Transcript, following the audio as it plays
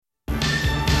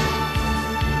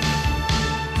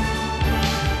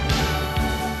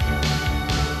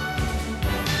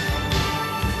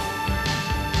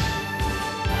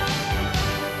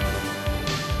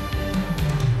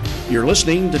You're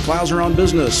listening to Clouser on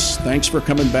Business. Thanks for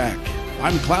coming back.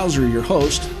 I'm Clouser, your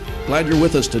host. Glad you're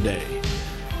with us today.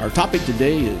 Our topic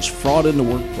today is fraud in the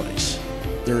workplace.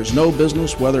 There is no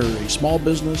business, whether a small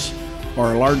business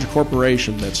or a large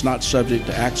corporation, that's not subject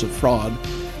to acts of fraud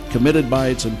committed by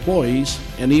its employees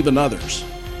and even others.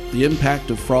 The impact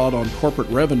of fraud on corporate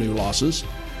revenue losses,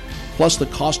 plus the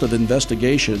cost of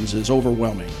investigations, is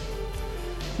overwhelming.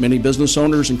 Many business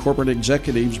owners and corporate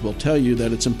executives will tell you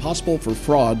that it's impossible for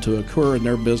fraud to occur in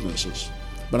their businesses,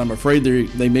 but I'm afraid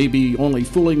they may be only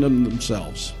fooling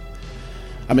themselves.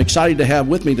 I'm excited to have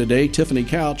with me today Tiffany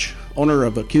Couch, owner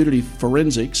of Acuity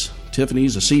Forensics.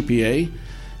 Tiffany's a CPA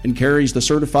and carries the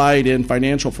Certified in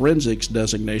Financial Forensics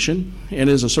designation and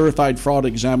is a certified fraud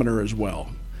examiner as well.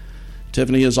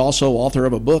 Tiffany is also author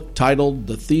of a book titled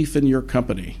The Thief in Your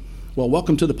Company. Well,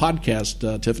 welcome to the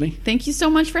podcast, Tiffany. Thank you so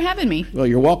much for having me. Well,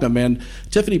 you're welcome. And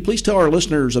Tiffany, please tell our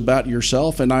listeners about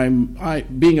yourself. And I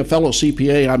being a fellow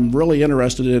CPA, I'm really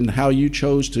interested in how you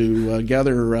chose to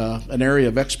gather an area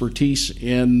of expertise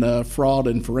in fraud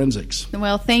and forensics.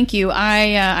 Well, thank you.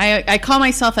 I call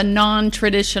myself a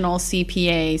non-traditional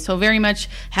CPA, so very much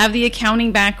have the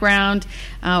accounting background,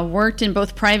 worked in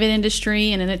both private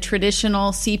industry and in a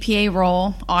traditional CPA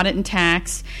role, audit and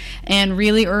tax, and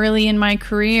really early in my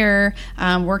career,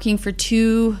 working for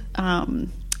two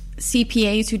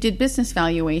CPAs who did business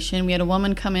valuation. We had a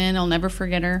woman come in, I'll never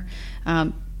forget her,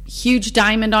 huge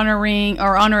diamond on her ring,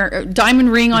 or on her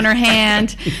diamond ring on her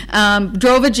hand,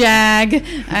 drove a Jag,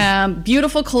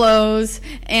 beautiful clothes,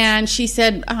 and she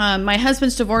said, my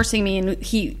husband's divorcing me, and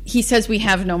he says we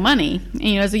have no money.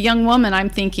 And, as a young woman, I'm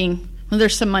thinking, well,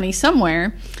 there's some money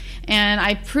somewhere. And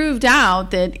I proved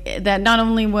out that not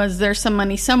only was there some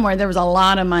money somewhere, there was a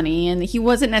lot of money. And he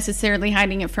wasn't necessarily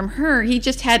hiding it from her. He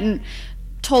just hadn't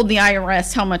told the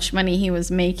IRS how much money he was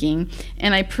making.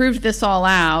 And I proved this all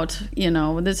out.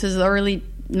 This is late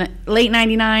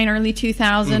 99, early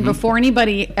 2000, before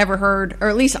anybody ever heard, or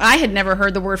at least I had never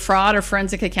heard the word fraud or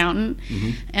forensic accountant.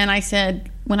 And I said,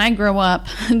 when I grow up,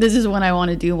 this is what I want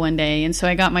to do one day. And so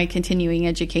I got my continuing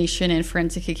education in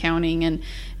forensic accounting, and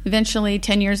eventually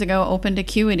 10 years ago opened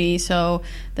Acuity so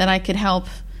that I could help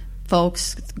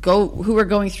folks who are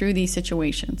going through these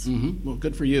situations. Well,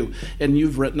 good for you. And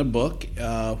you've written a book.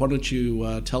 Why don't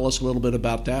you tell us a little bit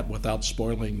about that without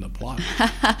spoiling the plot?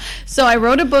 So I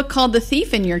wrote a book called The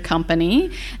Thief in Your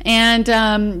Company, and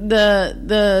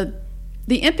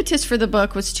the impetus for the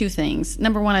book was two things.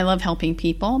 Number one, I love helping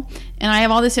people, and I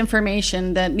have all this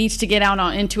information that needs to get out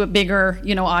into a bigger,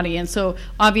 audience. So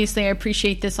obviously I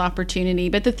appreciate this opportunity.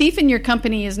 But the thief in your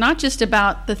company is not just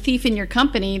about the thief in your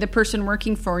company, the person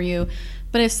working for you,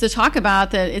 but it's to talk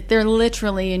about that they're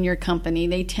literally in your company.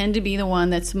 They tend to be the one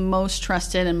that's most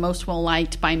trusted and most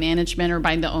well-liked by management or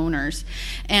by the owners.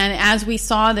 And as we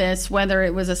saw this, whether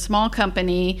it was a small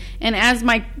company, and as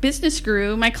my business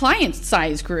grew, my client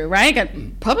size grew, right? I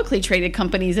got publicly traded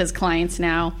companies as clients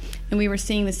now, and we were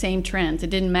seeing the same trends.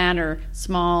 It didn't matter,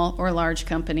 small or large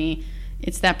company.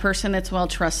 It's that person that's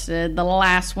well-trusted, the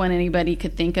last one anybody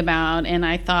could think about. And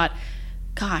I thought,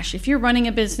 gosh, if you're running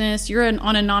a business, you're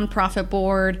on a nonprofit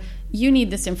board, you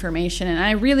need this information. And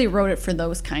I really wrote it for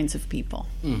those kinds of people.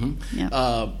 Yep.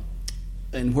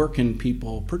 And where can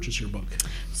people purchase your book?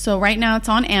 So right now it's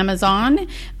on Amazon.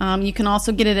 You can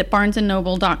also get it at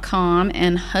barnesandnoble.com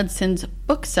and Hudson's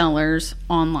Booksellers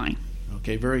online.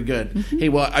 Okay, very good. Hey,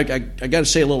 well, I got to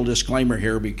say a little disclaimer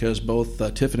here, because both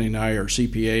Tiffany and I are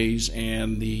CPAs,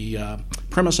 and the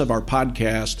premise of our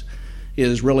podcast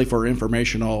is really for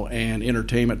informational and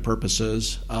entertainment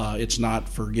purposes. It's not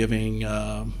for giving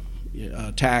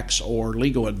tax or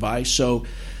legal advice. So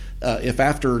if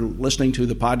after listening to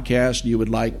the podcast you would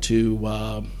like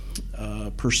to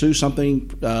pursue something,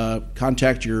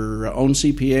 contact your own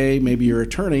CPA, maybe your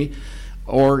attorney,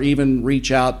 or even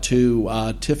reach out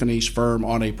to Tiffany's firm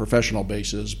on a professional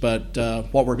basis. But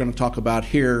what we're going to talk about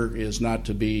here is not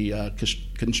to be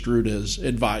construed as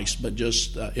advice, but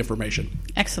just information.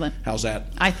 Excellent. How's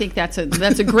that? I think that's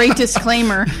a great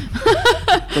disclaimer.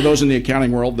 For those in the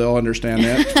accounting world, they'll understand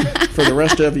that. For the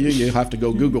rest of you, you have to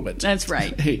go Google it. That's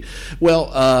right. Hey,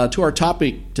 well, to our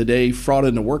topic today, fraud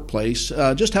in the workplace.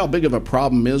 Just how big of a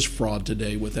problem is fraud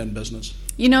today within business?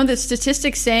 The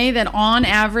statistics say that on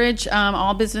average,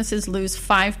 all businesses lose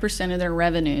 5% of their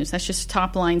revenues. That's just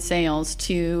top-line sales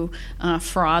to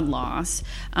fraud loss.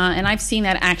 And I've seen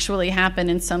that actually happen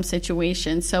in some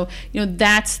situations. So,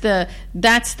 that's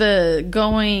the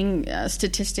going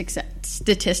statistics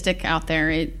statistic out there.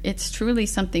 It's truly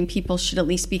something people should at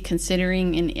least be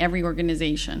considering in every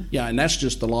organization. Yeah, and that's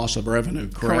just the loss of revenue,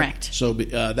 correct? Correct. So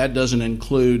that doesn't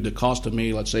include the cost of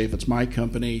me, let's say if it's my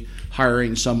company,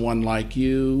 hiring someone like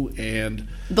you and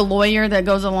the lawyer that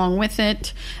goes along with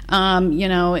it, and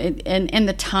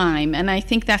the time. And I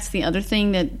think that's the other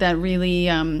thing that really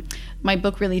my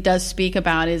book really does speak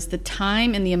about is the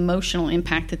time and the emotional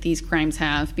impact that these crimes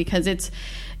have, because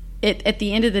at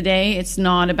the end of the day, it's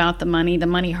not about the money. The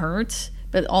money hurts,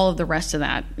 but all of the rest of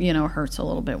that, hurts a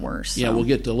little bit worse. Yeah, we'll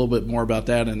get to a little bit more about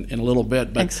that in a little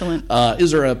bit. But, excellent.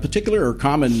 Is there a particular or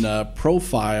common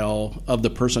profile of the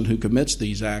person who commits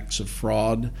these acts of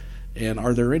fraud? And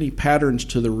are there any patterns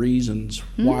to the reasons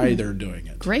why they're doing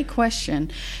it? Great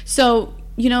question. So,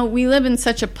 we live in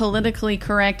such a politically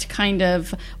correct kind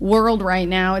of world right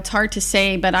now. It's hard to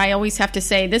say, but I always have to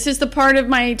say, this is the part of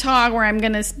my talk where I'm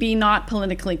going to be not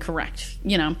politically correct,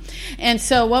 And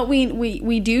so what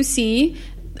we do see,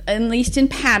 at least in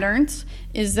patterns,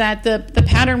 is that the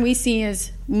pattern we see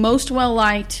is most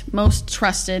well-liked, most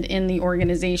trusted in the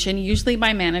organization, usually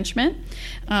by management,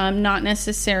 not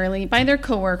necessarily by their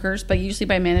coworkers, but usually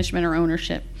by management or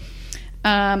ownership.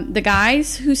 The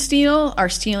guys who steal are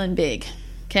stealing big.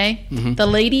 Okay, The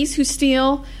ladies who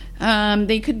steal,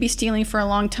 they could be stealing for a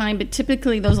long time, but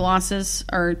typically those losses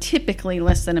are typically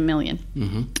less than $1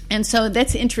 million. And so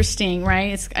that's interesting,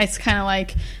 right? It's kind of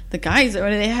like the guys, or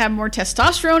they have more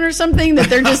testosterone or something, that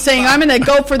they're just saying, I'm going to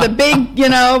go for the big,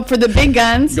 for the big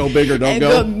guns. Go big or don't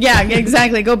go. Yeah,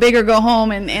 exactly. Go big or go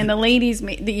home. And the ladies,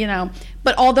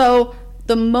 but although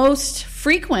the most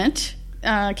frequent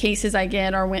cases I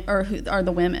get are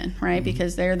the women, right?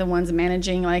 Because they're the ones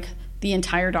managing like the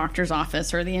entire doctor's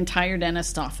office or the entire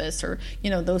dentist's office, or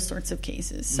those sorts of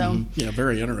cases. So yeah,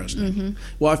 very interesting.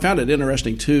 Well, I found it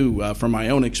interesting too from my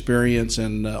own experience,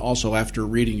 and also after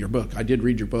reading your book. I did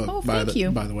read your book. Oh, thank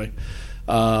you. By the way,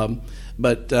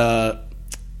 but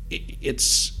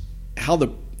it's how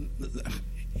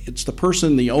it's the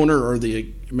person, the owner, or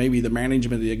maybe the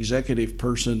management, the executive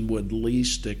person would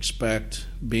least expect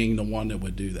being the one that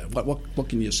would do that. What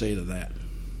can you say to that?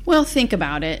 Well, think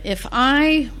about it. If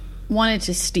I wanted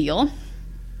to steal,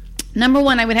 number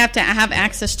one, I would have to have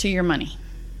access to your money,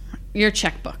 your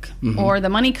checkbook, or the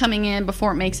money coming in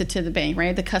before it makes it to the bank,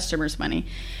 right? The customer's money.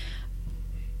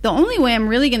 The only way I'm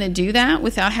really going to do that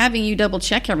without having you double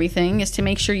check everything is to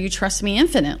make sure you trust me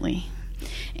infinitely.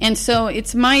 And so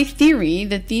it's my theory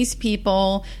that these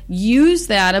people use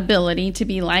that ability to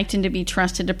be liked and to be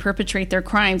trusted to perpetrate their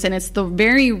crimes. And it's the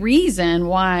very reason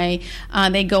why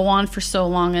they go on for so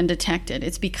long undetected.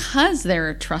 It's because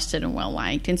they're trusted and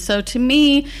well-liked. And so to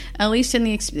me, at least in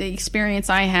the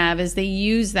experience I have, is they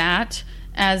use that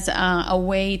as a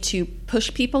way to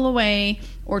push people away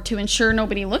or to ensure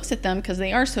nobody looks at them because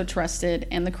they are so trusted,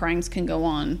 and the crimes can go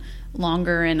on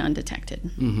longer and undetected.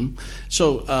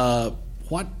 So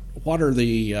what are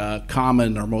the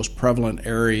common or most prevalent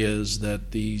areas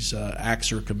that these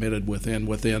acts are committed within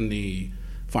the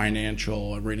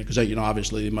financial arena? Because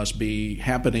obviously they must be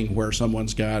happening where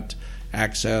someone's got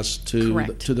access to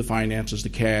the finances, the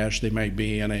cash. They might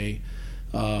be in a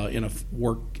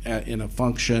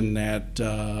function that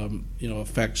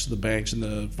affects the banks and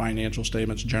the financial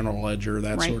statements, general ledger,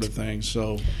 that sort of thing.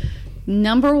 So,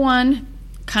 number one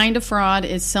kind of fraud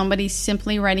is somebody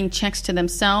simply writing checks to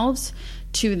themselves,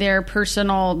 to their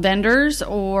personal vendors,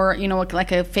 or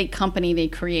like a fake company they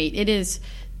create. It is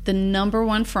the number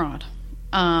one fraud.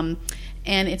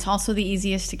 And it's also the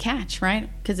easiest to catch, right?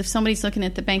 Because if somebody's looking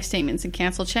at the bank statements and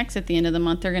cancel checks at the end of the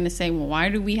month, they're going to say, well, why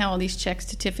do we have all these checks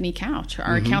to Tiffany Couch,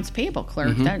 our accounts payable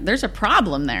clerk? There's a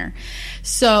problem there.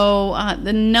 So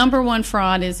the number one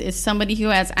fraud is somebody who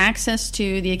has access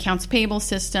to the accounts payable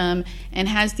system and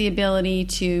has the ability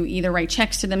to either write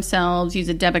checks to themselves, use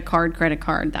a debit card, credit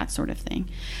card, that sort of thing.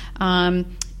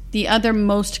 The other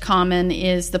most common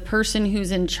is the person who's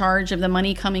in charge of the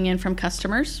money coming in from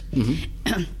customers.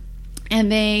 And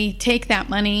they take that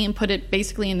money and put it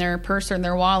basically in their purse or in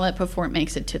their wallet before it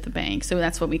makes it to the bank. So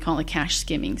that's what we call a cash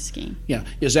skimming scheme. Yeah.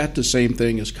 Is that the same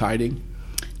thing as kiting?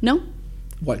 No.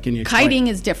 What can you explain? Kiting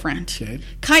is different. Okay.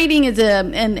 Kiting is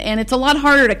and it's a lot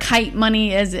harder to kite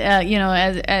money as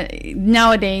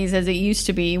nowadays as it used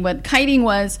to be. What kiting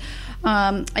was,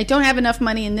 I don't have enough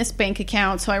money in this bank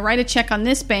account, so I write a check on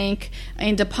this bank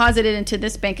and deposit it into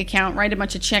this bank account, write a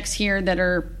bunch of checks here that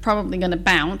are probably going to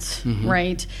bounce,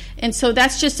 right? And so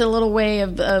that's just a little way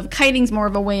of kiting's more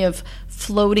of a way of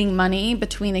floating money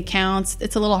between accounts.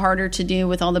 It's a little harder to do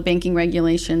with all the banking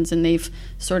regulations, and they've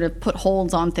sort of put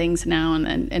holds on things now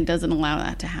and doesn't allow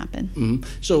that to happen.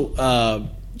 So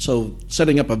so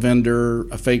setting up a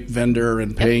fake vendor,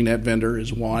 and paying that vendor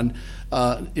is one.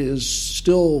 Is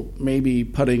still maybe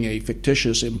putting a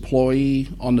fictitious employee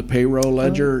on the payroll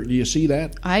ledger. Do you see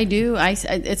that? I do.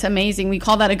 It's amazing. We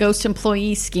call that a ghost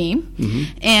employee scheme.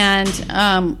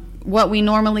 And what we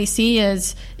normally see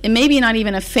is it may be not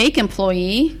even a fake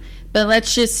employee, but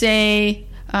let's just say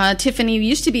Tiffany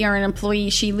used to be our employee.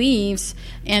 She leaves,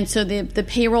 and so the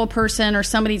payroll person or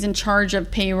somebody's in charge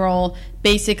of payroll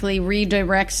basically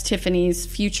redirects Tiffany's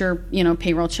future,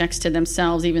 payroll checks to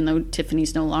themselves, even though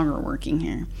Tiffany's no longer working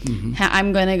here.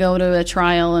 I'm going to go to a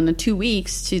trial in 2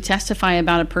 weeks to testify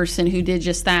about a person who did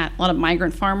just that. A lot of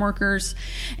migrant farm workers,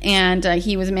 and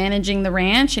he was managing the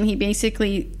ranch, and he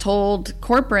basically told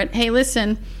corporate, "Hey,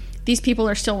 listen, these people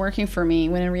are still working for me,"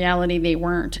 when in reality they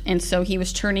weren't. And so he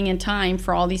was turning in time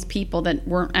for all these people that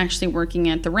weren't actually working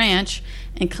at the ranch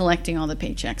and collecting all the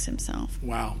paychecks himself.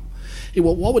 Wow. Hey,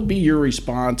 well, what would be your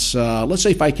response? Let's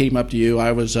say if I came up to you,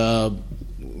 I was,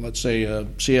 let's say, a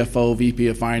CFO, VP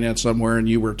of Finance somewhere, and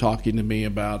you were talking to me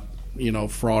about,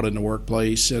 fraud in the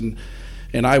workplace, and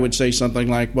I would say something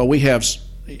like, well, we have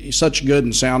such good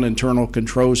and sound internal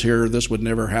controls here, this would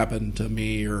never happen to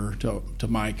me or to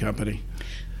my company.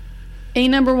 A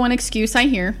number one excuse I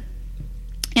hear,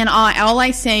 and all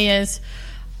I say is,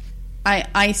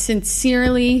 I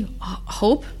sincerely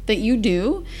hope that you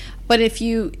do, but if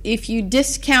you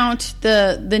discount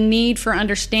the need for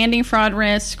understanding fraud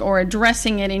risk or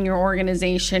addressing it in your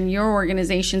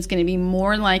organization's going to be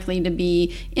more likely to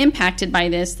be impacted by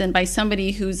this than by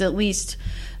somebody who's at least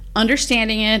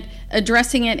understanding it,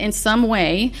 addressing it in some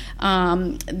way,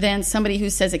 than somebody who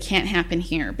says it can't happen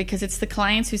here. Because it's the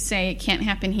clients who say it can't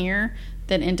happen here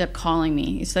that end up calling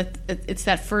me. So it's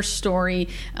that first story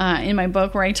in my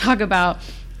book where I talk about,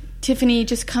 Tiffany,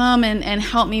 just come and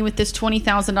help me with this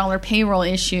 $20,000 payroll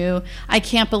issue. I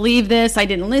can't believe this. I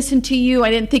didn't listen to you. I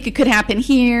didn't think it could happen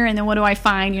here. And then what do I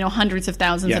find? Hundreds of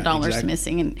thousands of dollars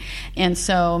missing. And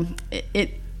so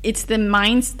it's the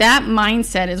that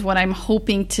mindset is what I'm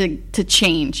hoping to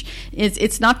change.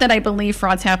 It's not that I believe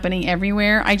fraud's happening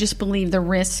everywhere. I just believe the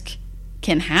risk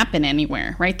can happen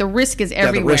anywhere, right? The risk is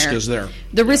everywhere. The risk is there.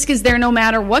 The risk is there no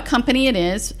matter what company it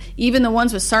is, even the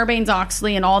ones with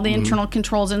Sarbanes-Oxley and all the internal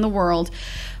controls in the world.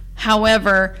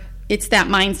 However, it's that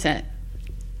mindset.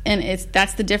 And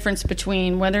that's the difference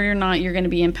between whether or not you're going to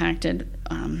be impacted.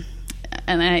 And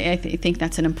I think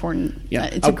that's an important,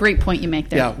 it's a great point you make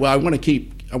there. Yeah, well, I want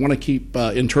to keep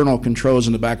internal controls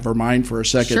in the back of our mind for a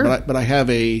second, sure. but I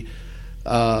have a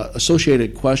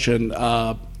associated question,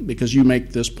 because you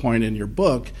make this point in your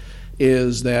book,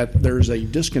 is that there's a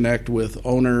disconnect with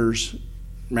owners,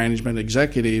 management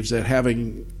executives, that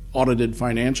having audited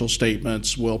financial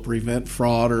statements will prevent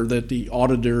fraud, or that the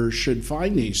auditors should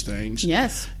find these things.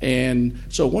 Yes. And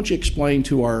so why don't you explain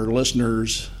to our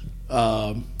listeners,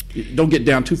 don't get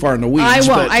down too far in the weeds. I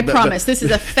won't. I promise. This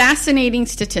is a fascinating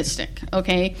statistic,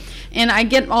 okay? And I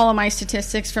get all of my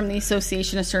statistics from the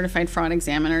Association of Certified Fraud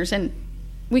Examiners, and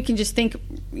we can just think,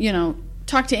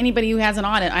 talk to anybody who has an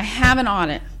audit. I have an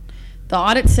audit. The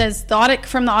audit says the audit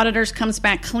from the auditors comes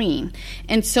back clean.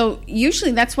 And so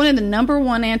usually that's one of the number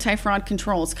one anti-fraud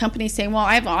controls. Companies say, well,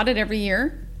 I have audit every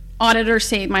year. Auditors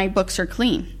say my books are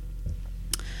clean.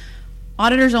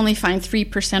 Auditors only find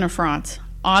 3% of frauds.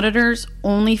 Auditors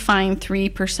only find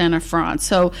 3% of fraud.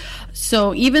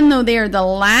 So even though they are the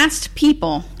last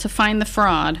people to find the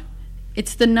fraud,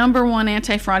 it's the number one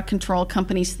anti-fraud control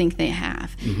companies think they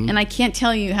have. And I can't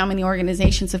tell you how many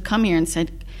organizations have come here and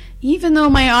said, even though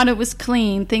my audit was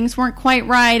clean, things weren't quite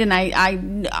right, and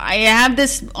I have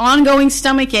this ongoing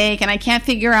stomach ache, and I can't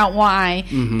figure out why.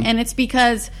 And it's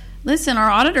because, listen, our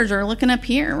auditors are looking up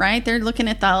here, right? They're looking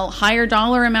at the higher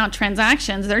dollar amount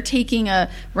transactions. They're taking a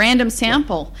random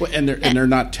sample. Well, and they're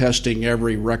not testing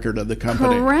every record of the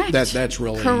company. Correct. That's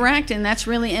really... Correct, and that's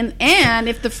really... And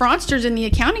if the fraudsters in the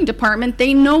accounting department,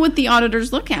 they know what the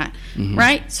auditors look at,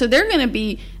 right? So they're going to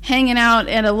be hanging out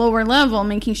at a lower level,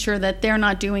 making sure that they're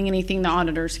not doing anything the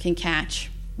auditors can catch.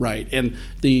 Right, and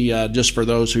the just for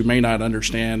those who may not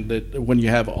understand, that when you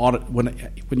have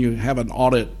when you have an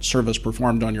audit service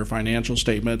performed on your financial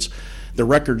statements, the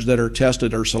records that are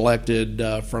tested are selected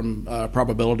from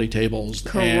probability tables.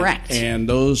 Correct. And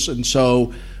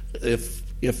so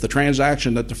if the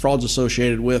transaction that the fraud's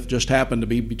associated with just happened to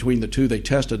be between the two they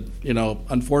tested,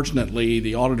 unfortunately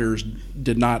the auditors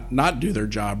did not do their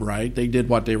job right. They did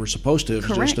what they were supposed to. It's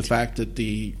just the fact that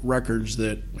the records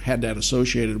that had that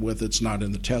associated with it's not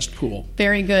in the test pool.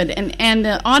 Very good. And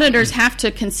the auditors have to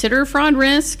consider fraud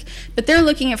risk, but they're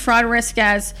looking at fraud risk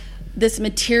as this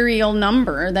material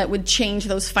number that would change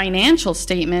those financial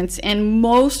statements, and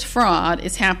most fraud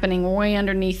is happening way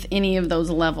underneath any of those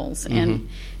levels. And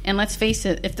let's face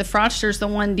it, if the fraudster's the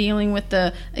one dealing with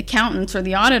the accountants or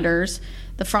the auditors,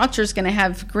 the fraudster's going to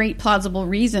have great plausible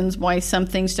reasons why some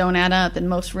things don't add up, and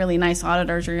most really nice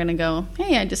auditors are going to go,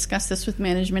 hey, I discussed this with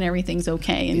management, everything's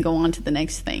okay, and go on to the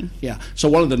next thing. Yeah. So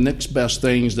one of the next best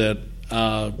things that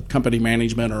company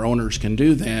management or owners can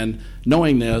do then,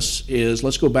 knowing this, is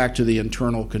let's go back to the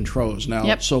internal controls.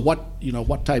 Now, so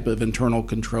what type of internal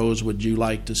controls would you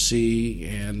like to see,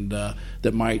 and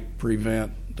that might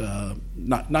prevent,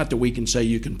 not that we can say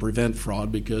you can prevent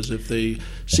fraud, because if the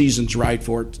season's right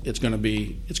for it, it's going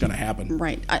to happen.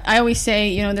 Right. I always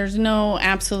say, there's no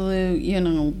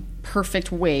absolute,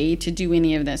 perfect way to do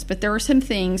any of this, but there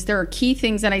are key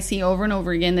things that I see over and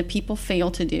over again that people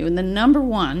fail to do. And the number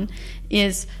one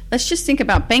is, let's just think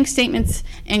about bank statements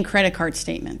and credit card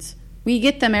statements. We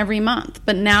get them every month,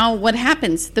 but now what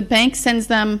happens? The bank sends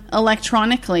them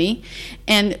electronically,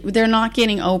 and they're not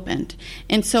getting opened.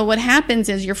 And so what happens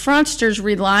is your fraudsters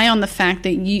rely on the fact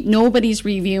that nobody's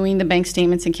reviewing the bank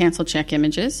statements and cancel check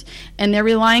images, and they're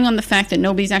relying on the fact that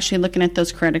nobody's actually looking at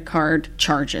those credit card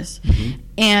charges.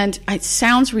 And it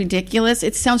sounds ridiculous.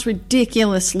 It sounds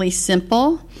ridiculously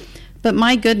simple, but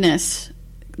my goodness,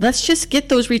 let's just get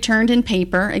those returned in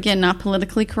paper. Again, not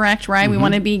politically correct, right? We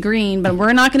want to be green, but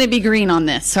we're not going to be green on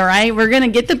this, all right? We're going to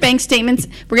get the bank statements.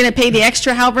 We're going to pay the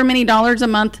extra however many dollars a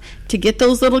month to get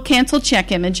those little canceled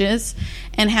check images,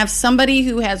 and have somebody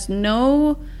who has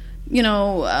no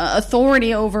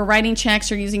authority over writing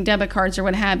checks or using debit cards or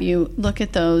what have you look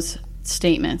at those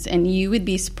statements, and you would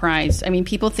be surprised. I mean,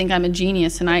 people think I'm a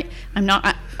genius, and I'm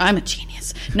not. I'm a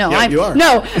genius. No, you are.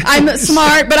 No, I'm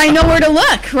smart, but I know where to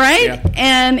look, right? Yeah.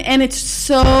 And it's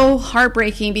so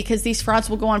heartbreaking, because these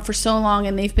frauds will go on for so long,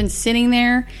 and they've been sitting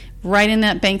there right in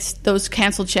that bank's, those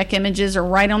canceled check images, or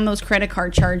right on those credit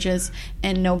card charges,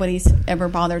 and nobody's ever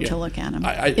bothered to look at them.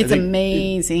 It's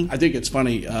amazing. I think it's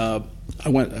funny. I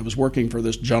was working for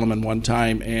this gentleman one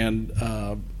time, and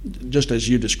just as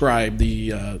you described,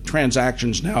 the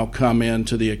transactions now come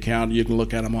into the account. You can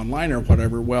look at them online or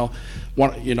whatever. Well,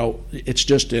 it's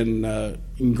just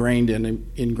ingrained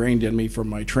in me from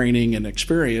my training and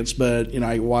experience. But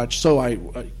I watched. So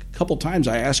a couple times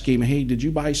I asked him, "Hey, did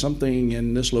you buy something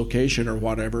in this location or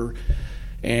whatever?"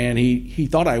 And he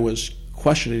thought I was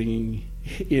questioning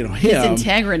him, his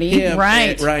integrity,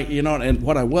 right? And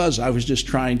what I was just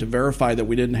trying to verify that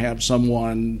we didn't have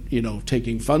someone,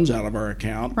 taking funds out of our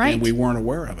account, right, and we weren't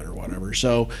aware of it or whatever.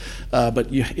 So, but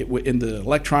in the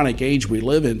electronic age we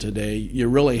live in today, you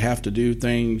really have to do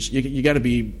things. You got to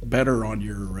be better on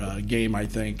your game, I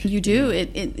think. You do.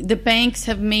 The banks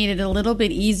have made it a little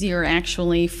bit easier,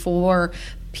 actually, for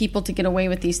people to get away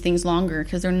with these things longer,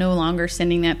 because they're no longer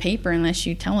sending that paper unless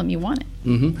you tell them you want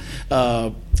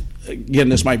it. Again,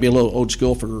 this might be a little old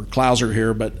school for Clouser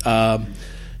here, but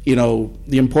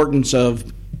the importance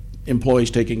of employees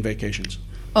taking vacations.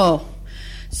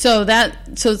 So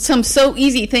some so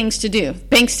easy things to do.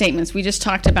 Bank statements, we just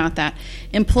talked about that.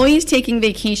 Employees taking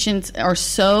vacations are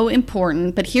so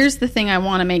important, but here's the thing I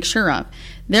want to make sure of.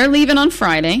 They're leaving on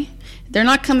Friday. They're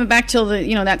not coming back till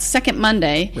that second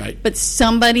Monday, right? But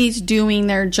somebody's doing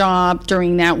their job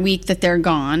during that week that they're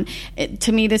gone.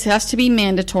 To me, this has to be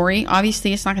mandatory.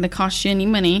 Obviously, it's not going to cost you any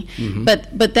money,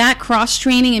 but that cross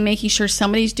training and making sure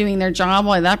somebody's doing their job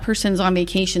while that person's on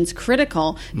vacation is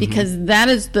critical, because that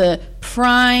is the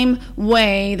prime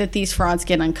way that these frauds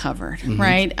get uncovered,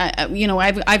 right?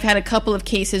 I've had a couple of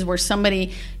cases where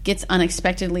somebody gets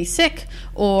unexpectedly sick,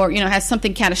 or has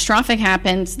something catastrophic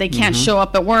happens, they can't show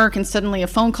up at work, and suddenly a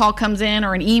phone call comes in,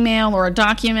 or an email, or a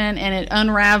document, and it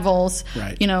unravels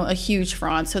a huge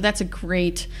fraud. So that's a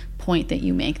great point that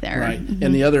you make there. Right.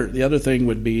 And the other thing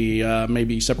would be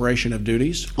maybe separation of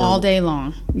duties. All day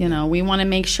long. We want to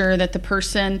make sure that the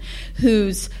person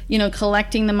who's,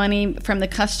 collecting the money from the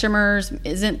customers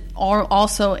isn't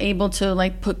also able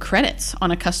to put credits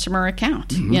on a customer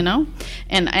account,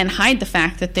 and hide the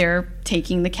fact that they're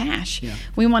taking the cash. Yeah.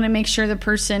 We want to make sure the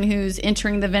person who's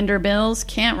entering the vendor bills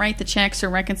can't write the checks or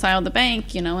reconcile the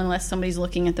bank, unless somebody's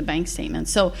looking at the bank statement.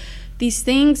 So these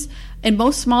things, and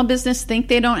most small business think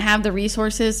they don't have the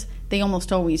resources. They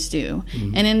almost always do.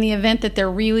 And in the event that they're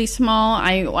really small,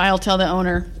 I'll tell the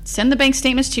owner, send the bank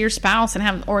statements to your spouse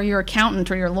or your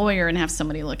accountant or your lawyer, and have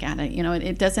somebody look at it.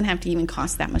 It doesn't have to even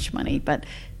cost that much money, but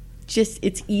just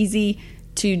it's easy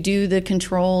to do the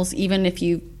controls, even if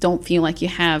you don't feel like you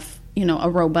have a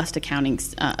robust accounting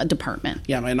department.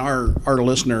 Yeah, and our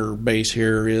listener base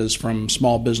here is from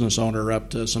small business owner up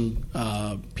to some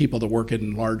people that work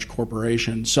in large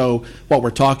corporations. So what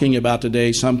we're talking about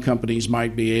today, some companies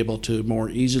might be able to more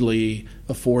easily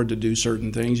afford to do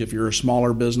certain things. If you're a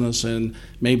smaller business and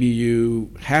maybe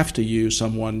you have to use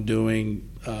someone doing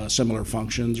similar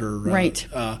functions, or right.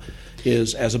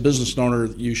 Is as a business owner,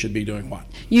 you should be doing what?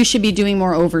 You should be doing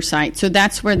more oversight. So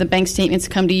that's where the bank statements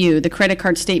come to you. The credit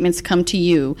card statements come to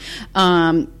you.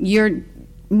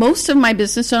 Most of my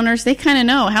business owners, they kind of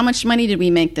know how much money did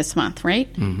we make this month,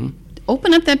 right? Mm-hmm.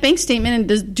 Open up that bank statement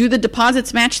and do the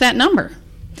deposits match that number?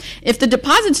 If the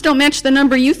deposits don't match the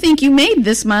number you think you made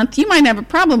this month, you might have a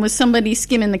problem with somebody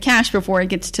skimming the cash before it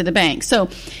gets to the bank. So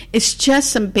it's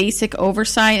just some basic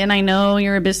oversight, and I know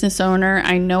you're a business owner.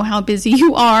 I know how busy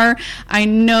you are. I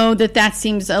know that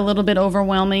seems a little bit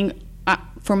overwhelming.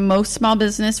 For most small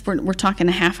business, we're talking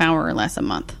a half hour or less a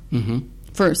month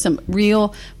for some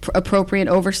real appropriate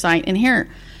oversight. And here,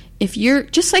 if you're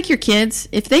just like your kids,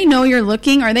 if they know you're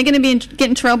looking, are they going to get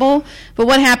in trouble? But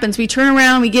what happens? We turn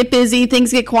around, we get busy,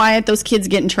 things get quiet, those kids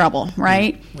get in trouble,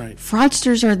 right? Right.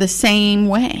 Fraudsters are the same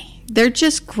way. They're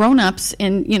just grown-ups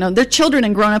and, they're children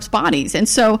in grown-ups' bodies. And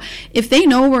so if they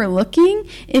know we're looking,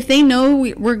 if they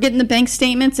know we're getting the bank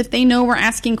statements, if they know we're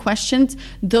asking questions,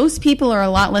 those people are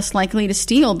a lot less likely to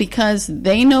steal because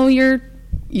they know you're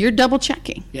double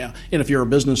checking. Yeah, and if you're a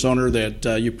business owner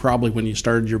that you probably, when you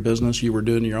started your business, you were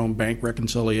doing your own bank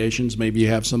reconciliations. Maybe you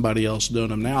have somebody else doing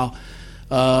them now.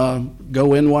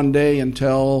 Go in one day and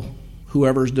tell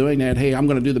whoever's doing that, hey, I'm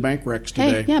going to do the bank recs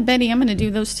today. Hey, yeah, Betty, I'm going to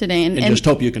do those today. And just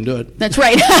hope you can do it. That's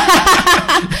right.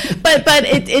 but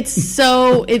it's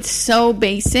so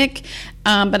basic.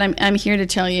 But I'm here to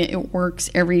tell you it works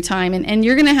every time. And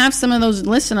you're going to have some of those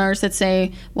listeners that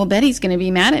say, well, Betty's going to be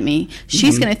mad at me.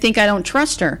 She's going to think I don't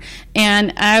trust her.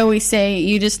 And I always say,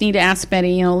 you just need to ask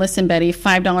Betty, listen, Betty,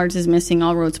 $5 is missing.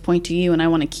 All roads point to you, and I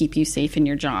want to keep you safe in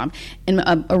your job. And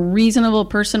a reasonable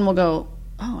person will go,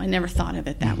 oh, I never thought of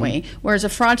it that way. Whereas a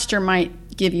fraudster might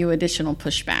give you additional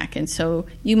pushback. And so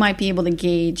you might be able to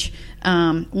gauge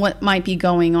what might be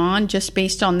going on just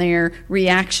based on their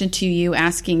reaction to you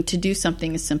asking to do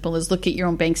something as simple as look at your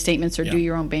own bank statements or do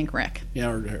your own bank rec. Yeah,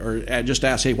 or just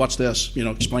ask, hey, what's this?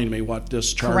 Explain to me what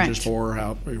this charge is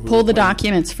for. Pull the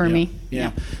documents for me.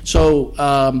 Yeah. So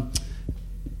how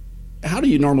do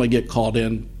you normally get called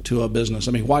in to a business?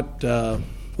 I mean, what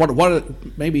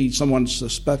maybe someone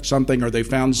suspects something or they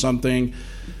found something.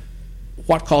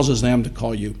 What causes them to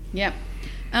call you? Yep.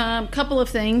 Couple of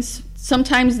things.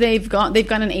 Sometimes they've got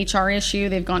an HR issue.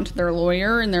 They've gone to their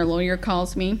lawyer, and their lawyer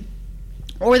calls me.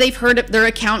 Or they've heard their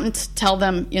accountant tell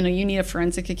them, you need a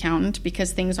forensic accountant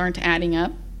because things aren't adding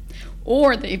up.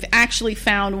 Or they've actually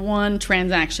found one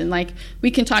transaction. Like, we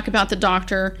can talk about the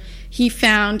doctor. He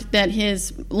found that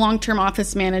his long-term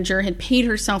office manager had paid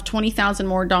herself $20,000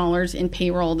 more in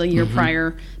payroll the year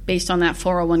prior based on that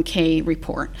 401k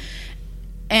report.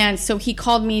 And so he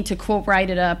called me to, quote, write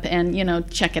it up and,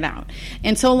 check it out.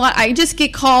 And so I just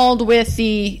get called with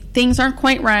the things aren't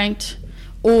quite right,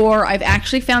 or I've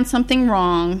actually found something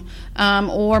wrong,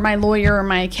 or my lawyer or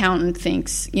my accountant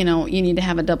thinks, you need to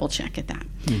have a double check at that.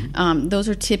 Those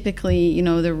are typically,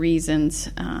 the reasons.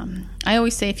 I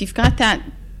always say if you've got that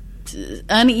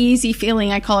uneasy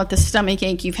feeling, I call it the stomach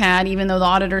ache you've had, even though the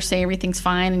auditors say everything's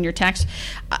fine and your tax,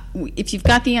 if you've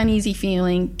got the uneasy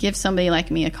feeling, give somebody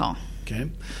like me a call. Okay.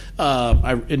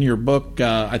 In your book,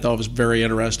 I thought it was very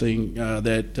interesting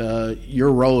that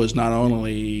your role is not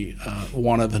only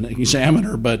one of an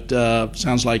examiner, but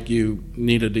sounds like you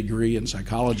need a degree in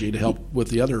psychology to help with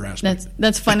the other aspects.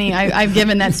 That's funny. I've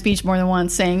given that speech more than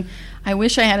once, saying I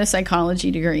wish I had a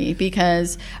psychology degree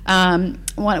because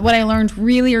what I learned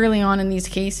really early on in these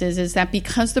cases is that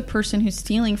because the person who's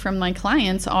stealing from my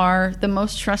clients are the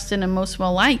most trusted and most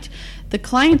well-liked, the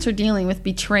clients are dealing with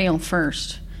betrayal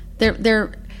first.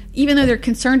 They're even though they're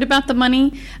concerned about the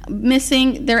money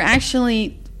missing, they're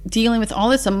actually dealing with all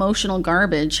this emotional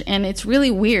garbage, and it's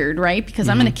really weird, right? Because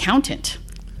I'm an accountant.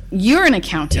 You're an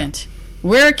accountant. Yeah.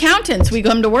 We're accountants. We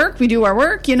come to work. We do our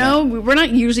work. We're not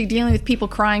usually dealing with people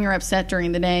crying or upset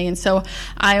during the day. And so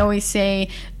I always say,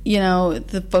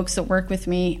 the folks that work with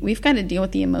me, we've got to deal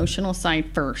with the emotional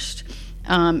side first.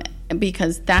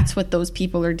 Because that's what those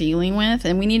people are dealing with,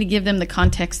 and we need to give them the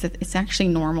context that it's actually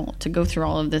normal to go through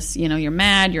all of this. You're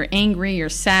mad, you're angry, you're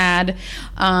sad,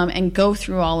 and go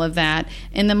through all of that.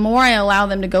 And the more I allow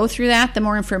them to go through that, the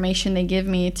more information they give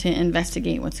me to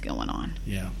investigate what's going on.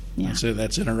 Yeah.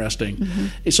 That's interesting.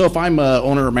 So if I'm an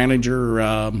owner or manager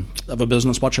of a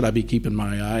business, what should I be keeping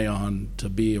my eye on to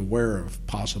be aware of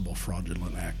possible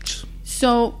fraudulent acts?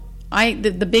 So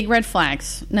the big red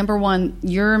flags. Number one,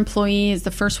 your employee is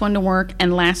the first one to work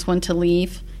and last one to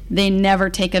leave. They never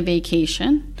take a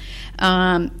vacation.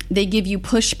 They give you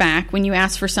pushback when you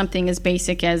ask for something as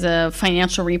basic as a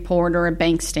financial report or a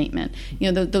bank statement.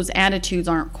 You know, those attitudes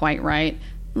aren't quite right.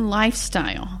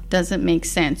 Lifestyle doesn't make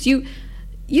sense.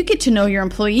 You get to know your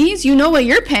employees. You know what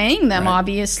you're paying them, right,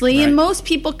 obviously. Right. And most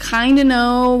people kind of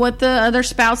know what the other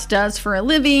spouse does for a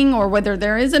living or whether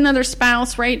there is another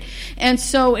spouse, right? And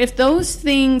so if those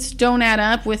things don't add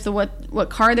up with what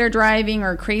car they're driving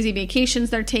or crazy vacations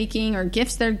they're taking or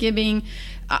gifts they're giving,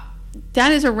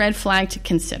 that is a red flag to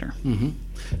consider. Mm-hmm.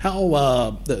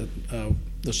 How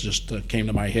this just came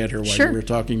to my head here while Sure. you were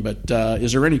talking, but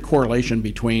is there any correlation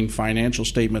between financial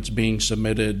statements being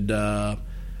submitted,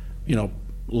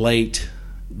 late?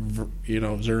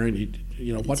 Is there any?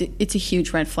 What? It's a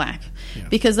huge red flag,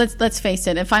 because let's face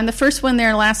it. If I'm the first one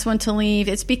there, last one to leave,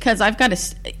 it's because I've got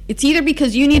to. It's either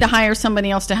because you need to hire somebody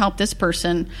else to help this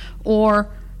person, or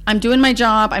I'm doing my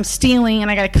job, I'm stealing, and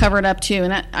I got to cover it up too.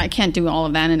 And I can't do all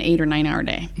of that in an 8 or 9 hour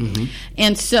day. Mm-hmm.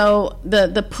 And so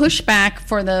the pushback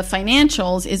for the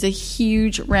financials is a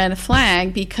huge red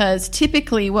flag, because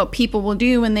typically what people will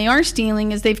do when they are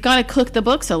stealing is they've got to cook the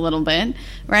books a little bit,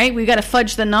 right? We've got to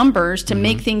fudge the numbers to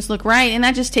make things look right. And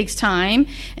that just takes time,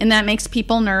 and that makes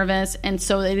people nervous. And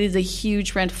so it is a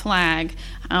huge red flag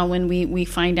when we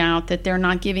find out that they're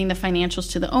not giving the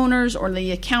financials to the owners or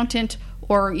the accountant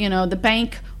or the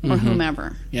bank or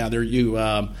whomever. Yeah, there you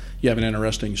have an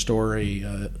interesting story,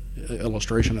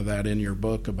 illustration of that in your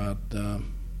book about the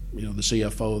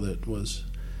CFO that was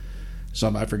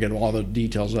I forget all the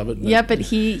details of it. But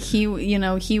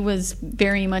he was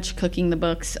very much cooking the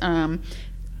books.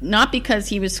 Not because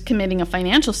he was committing a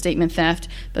financial statement theft,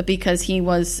 but because he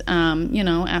was,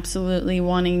 absolutely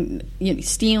wanting,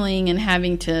 stealing and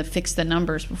having to fix the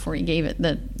numbers before he gave it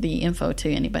the info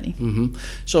to anybody. Mm-hmm.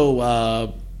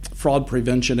 So, fraud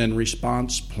prevention and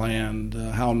response plan,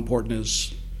 how important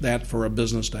is that for a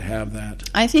business to have that?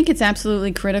 I think it's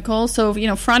absolutely critical. So,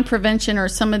 fraud prevention or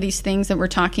some of these things that we're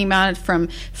talking about, from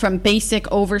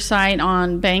basic oversight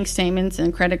on bank statements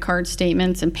and credit card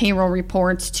statements and payroll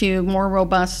reports to more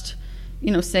robust,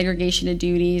 segregation of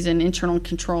duties and internal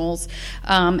controls.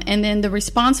 And then the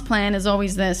response plan is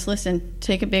always this: listen,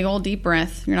 take a big old deep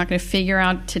breath. You're not going to figure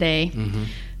out today. Mm-hmm.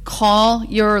 Call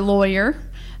your lawyer,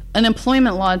 an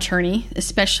employment law attorney,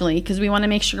 especially, because we want to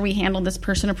make sure we handle this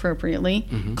person appropriately.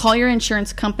 Mm-hmm. Call your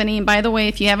insurance company. And by the way,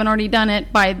 if you haven't already done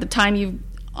it, by the time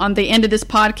on the end of this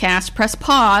podcast, press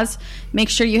pause. Make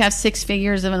sure you have 6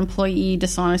 figures of employee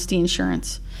dishonesty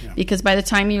insurance. Yeah. Because by the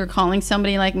time you're calling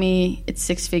somebody like me, it's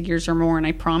 6 figures or more, and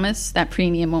I promise that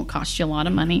premium won't cost you a lot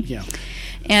of money. Yeah.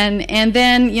 And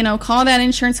then, call that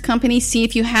insurance company, see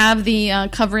if you have the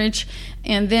coverage,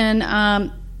 and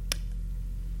then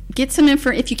get some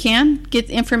if you can, get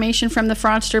information from the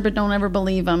fraudster, but don't ever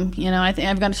believe them.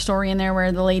 I've got a story in there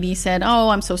where the lady said, "Oh,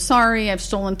 I'm so sorry, I've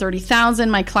stolen $30,000.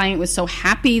 My client was so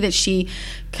happy that she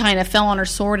kind of fell on her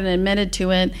sword and admitted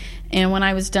to it. And when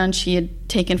I was done, she had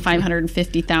taken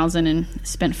 $550,000 and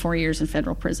spent 4 years in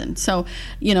federal prison." So,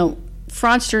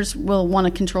 fraudsters will want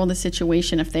to control the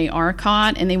situation if they are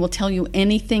caught, and they will tell you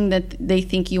anything that they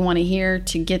think you want to hear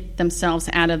to get themselves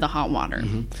out of the hot water.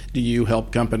 Mm-hmm. Do you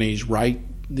help companies write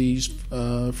these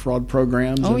fraud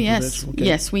programs? Oh, yes. Okay.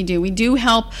 Yes, we do. We do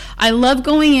help. I love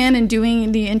going in and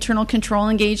doing the internal control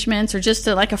engagements, or just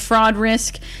like a fraud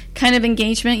risk kind of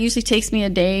engagement. It usually takes me a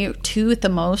day or two at the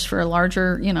most for a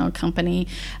larger, company,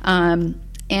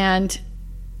 and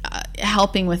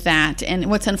helping with that. And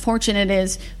what's unfortunate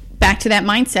is, back to that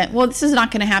mindset, well, this is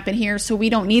not going to happen here, so we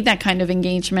don't need that kind of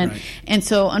engagement. Right. And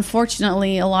so,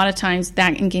 unfortunately, a lot of times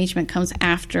that engagement comes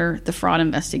after the fraud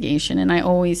investigation. And I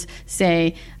always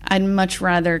say, I'd much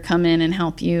rather come in and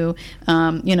help you.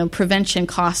 Prevention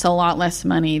costs a lot less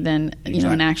money than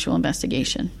an actual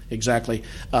investigation. Exactly.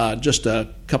 Just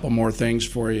a couple more things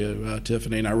for you,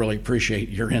 Tiffany, and I really appreciate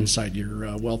your insight,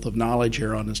 your wealth of knowledge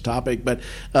here on this topic. But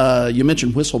you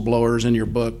mentioned whistleblowers in your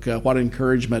book. What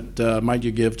encouragement might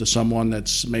you give to someone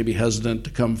that's maybe hesitant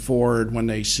to come forward when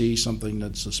they see something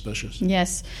that's suspicious?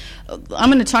 Yes.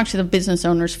 I'm going to talk to the business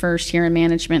owners first here in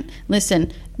management.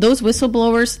 Listen, those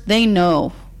whistleblowers, they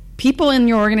know. People in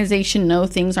your organization know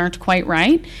things aren't quite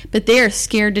right, but they are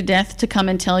scared to death to come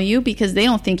and tell you because they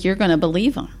don't think you're going to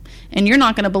believe them. And you're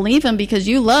not going to believe them because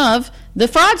you love the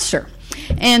fraudster.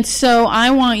 And so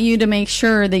I want you to make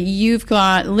sure that you've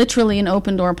got literally an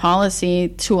open door policy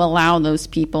to allow those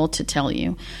people to tell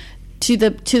you. To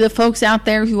the folks out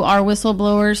there who are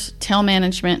whistleblowers, tell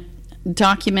management,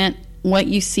 document what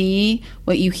you see,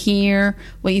 what you hear,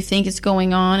 what you think is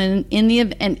going on,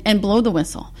 and blow the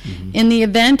whistle. Mm-hmm. In the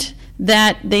event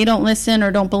that they don't listen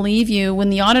or don't believe you, when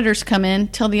the auditors come in,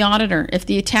 tell the auditor. If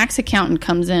the tax accountant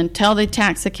comes in, tell the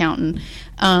tax accountant.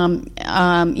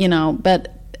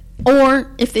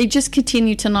 Or if they just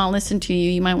continue to not listen to you,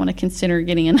 you might want to consider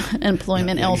getting an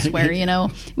employment elsewhere,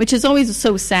 which is always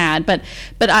so sad. But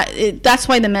that's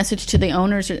why the message to the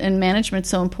owners and management is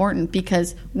so important,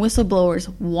 because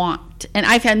whistleblowers want. And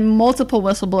I've had multiple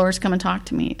whistleblowers come and talk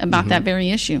to me about that very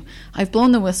issue. I've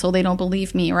blown the whistle, they don't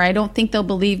believe me, or I don't think they'll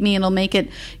believe me, and it'll make it,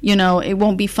 it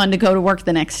won't be fun to go to work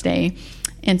the next day.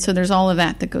 And so there's all of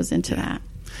that goes into that.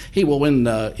 Hey, well,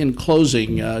 in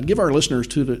closing, give our listeners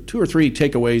two or three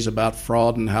takeaways about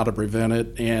fraud and how to prevent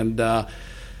it. And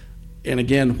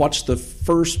again, what's the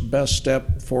first best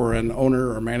step for an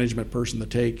owner or management person to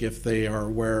take if they are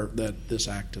aware that this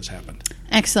act has happened?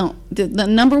 Excellent. The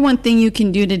number one thing you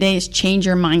can do today is change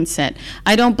your mindset.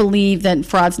 I don't believe that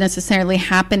fraud's necessarily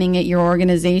happening at your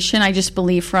organization. I just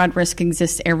believe fraud risk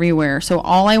exists everywhere. So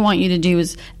all I want you to do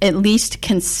is at least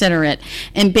consider it.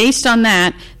 And based on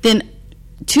that, then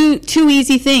two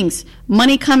easy things.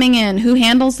 Money coming in, who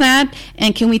handles that?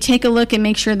 And can we take a look and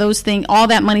make sure all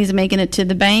that money is making it to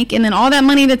the bank? And then all that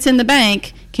money that's in the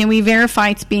bank, can we verify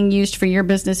it's being used for your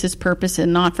business's purpose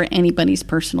and not for anybody's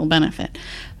personal benefit?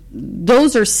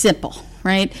 Those are simple,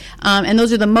 right? And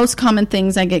those are the most common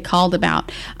things I get called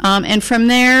about. And from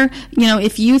there,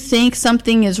 if you think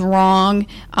something is wrong,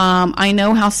 I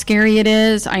know how scary it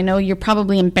is. I know you're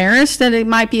probably embarrassed that it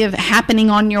might be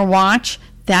happening on your watch.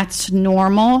 That's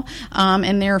normal,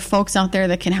 and there are folks out there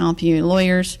that can help you,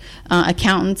 lawyers,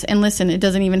 accountants. And listen, it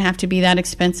doesn't even have to be that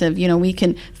expensive. We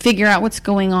can figure out what's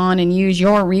going on and use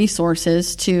your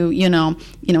resources to,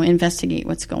 investigate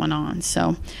what's going on.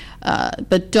 So,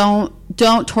 but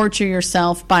don't torture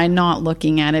yourself by not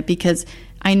looking at it, because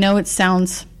I know it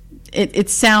sounds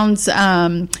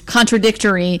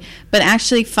contradictory, but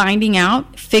actually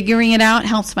figuring it out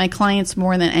helps my clients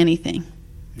more than anything,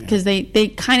 because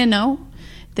they kind of know.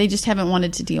 They just haven't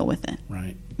wanted to deal with it.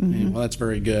 Right. Mm-hmm. Well, that's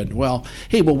very good. Well,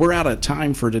 we're out of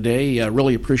time for today. I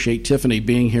really appreciate Tiffany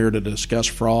being here to discuss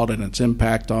fraud and its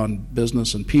impact on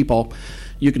business and people.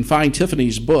 You can find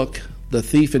Tiffany's book, The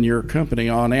Thief in Your Company,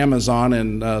 on Amazon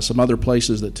and some other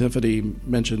places that Tiffany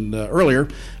mentioned earlier.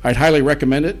 I'd highly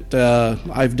recommend it.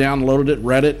 I've downloaded it,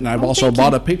 read it, and I've also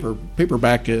bought a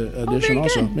paperback edition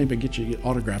also. Maybe get you to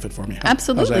autograph it for me.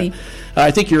 Absolutely.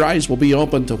 I think your eyes will be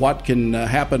open to what can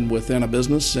happen within a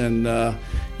business, and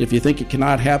if you think it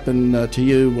cannot happen to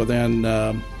you, well then,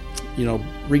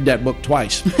 read that book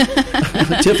twice.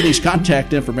 Tiffany's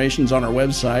contact information is on our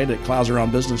website at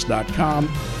klauseronbusiness.com.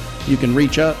 You can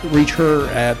reach her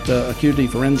at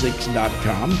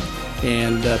acutityforensics.com.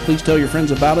 And please tell your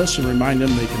friends about us and remind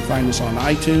them they can find us on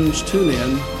iTunes,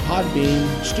 TuneIn,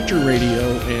 Podbean, Stitcher Radio,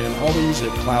 and always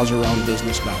at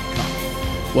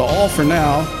klauseronbusiness.com. Well, all for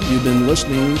now, you've been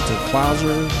listening to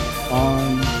Klauser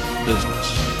on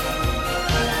Business.